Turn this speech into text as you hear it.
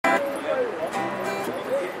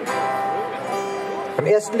Im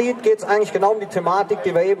ersten Lied geht es eigentlich genau um die Thematik,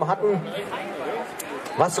 die wir eben hatten.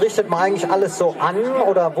 Was richtet man eigentlich alles so an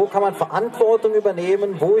oder wo kann man Verantwortung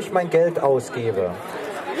übernehmen, wo ich mein Geld ausgebe?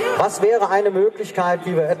 Was wäre eine Möglichkeit,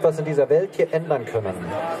 wie wir etwas in dieser Welt hier ändern können?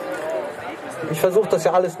 Ich versuche das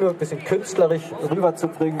ja alles nur ein bisschen künstlerisch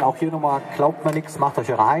rüberzubringen. Auch hier nochmal, glaubt mir nichts, macht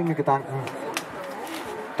euch eure eigenen Gedanken.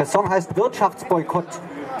 Der Song heißt Wirtschaftsboykott,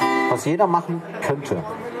 was jeder machen könnte.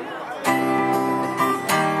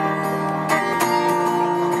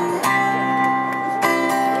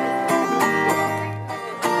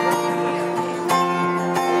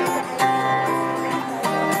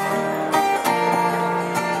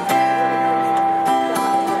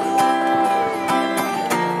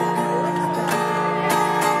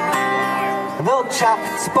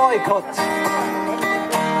 Wirtschaftsboykott.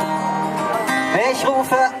 Ich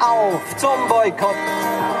rufe auf zum Boykott.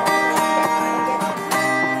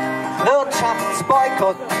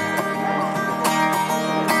 Wirtschaftsboykott.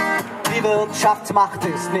 Die Wirtschaftsmacht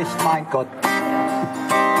ist nicht mein Gott.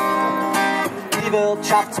 Die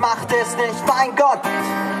Wirtschaftsmacht ist nicht mein Gott.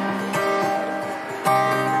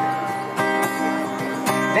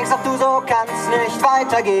 Denkst doch du, so kann's nicht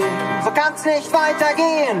weitergehen. So kann's nicht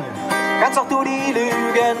weitergehen. Kannst auch du die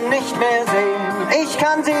Lügen nicht mehr sehen. Ich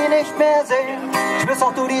kann sie nicht mehr sehen. Spürst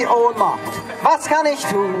auch du die Ohnmacht. Was kann ich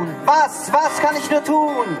tun? Was kann ich nur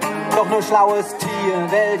tun? Doch nur schlaues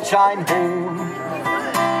Tier, welch ein Hohn.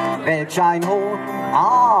 Welch ein Hohn.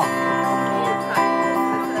 Ah.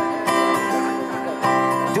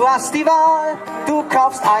 Du hast die Wahl, du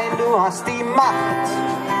kaufst ein, du hast die Macht.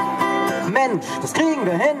 Mensch, das kriegen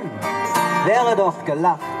wir hin, wäre doch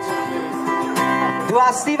gelacht. Du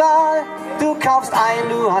hast die Wahl, du kaufst ein,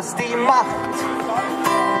 du hast die Macht.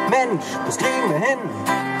 Mensch, das kriegen wir hin,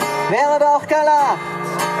 wäre doch gelacht.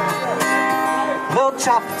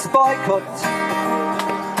 Wirtschaftsboykott.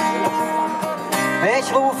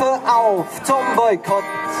 Ich rufe auf zum Boykott.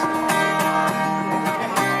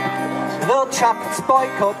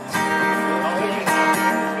 Wirtschaftsboykott.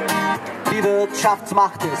 Die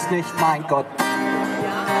Wirtschaftsmacht ist nicht mein Gott.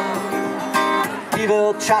 Die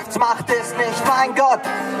Wirtschaftsmacht ist nicht mein Gott.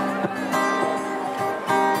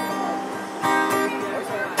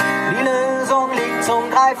 Die Lösung liegt zum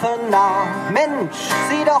Greifen nah. Mensch,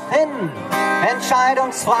 sieh doch hin.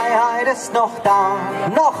 Entscheidungsfreiheit ist noch da.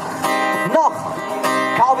 Noch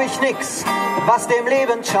kauf ich nix, was dem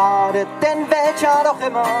Leben schadet. Denn welcher doch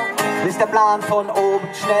immer ist der Plan von oben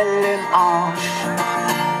schnell im Arsch.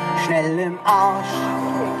 Schnell im Arsch.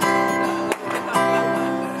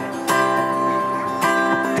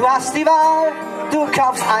 Du hast die Wahl, du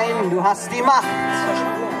kaufst ein, du hast die Macht.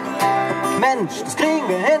 Mensch, das kriegen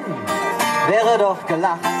wir hin, wäre doch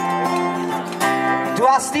gelacht. Du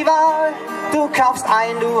hast die Wahl, du kaufst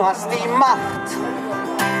ein, du hast die Macht.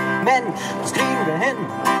 Mensch, das kriegen wir hin,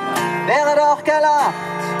 wäre doch gelacht.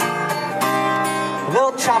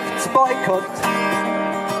 Wirtschaftsboykott.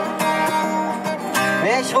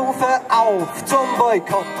 Ich rufe auf zum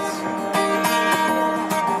Boykott.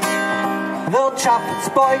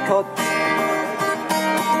 Wirtschaftsboykott.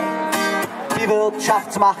 Die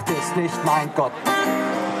Wirtschaftsmacht ist nicht mein Gott.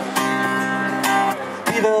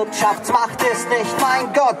 Die Wirtschaftsmacht ist nicht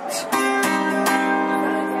mein Gott.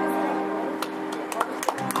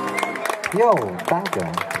 Jo, danke.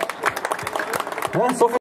 Ja, so viel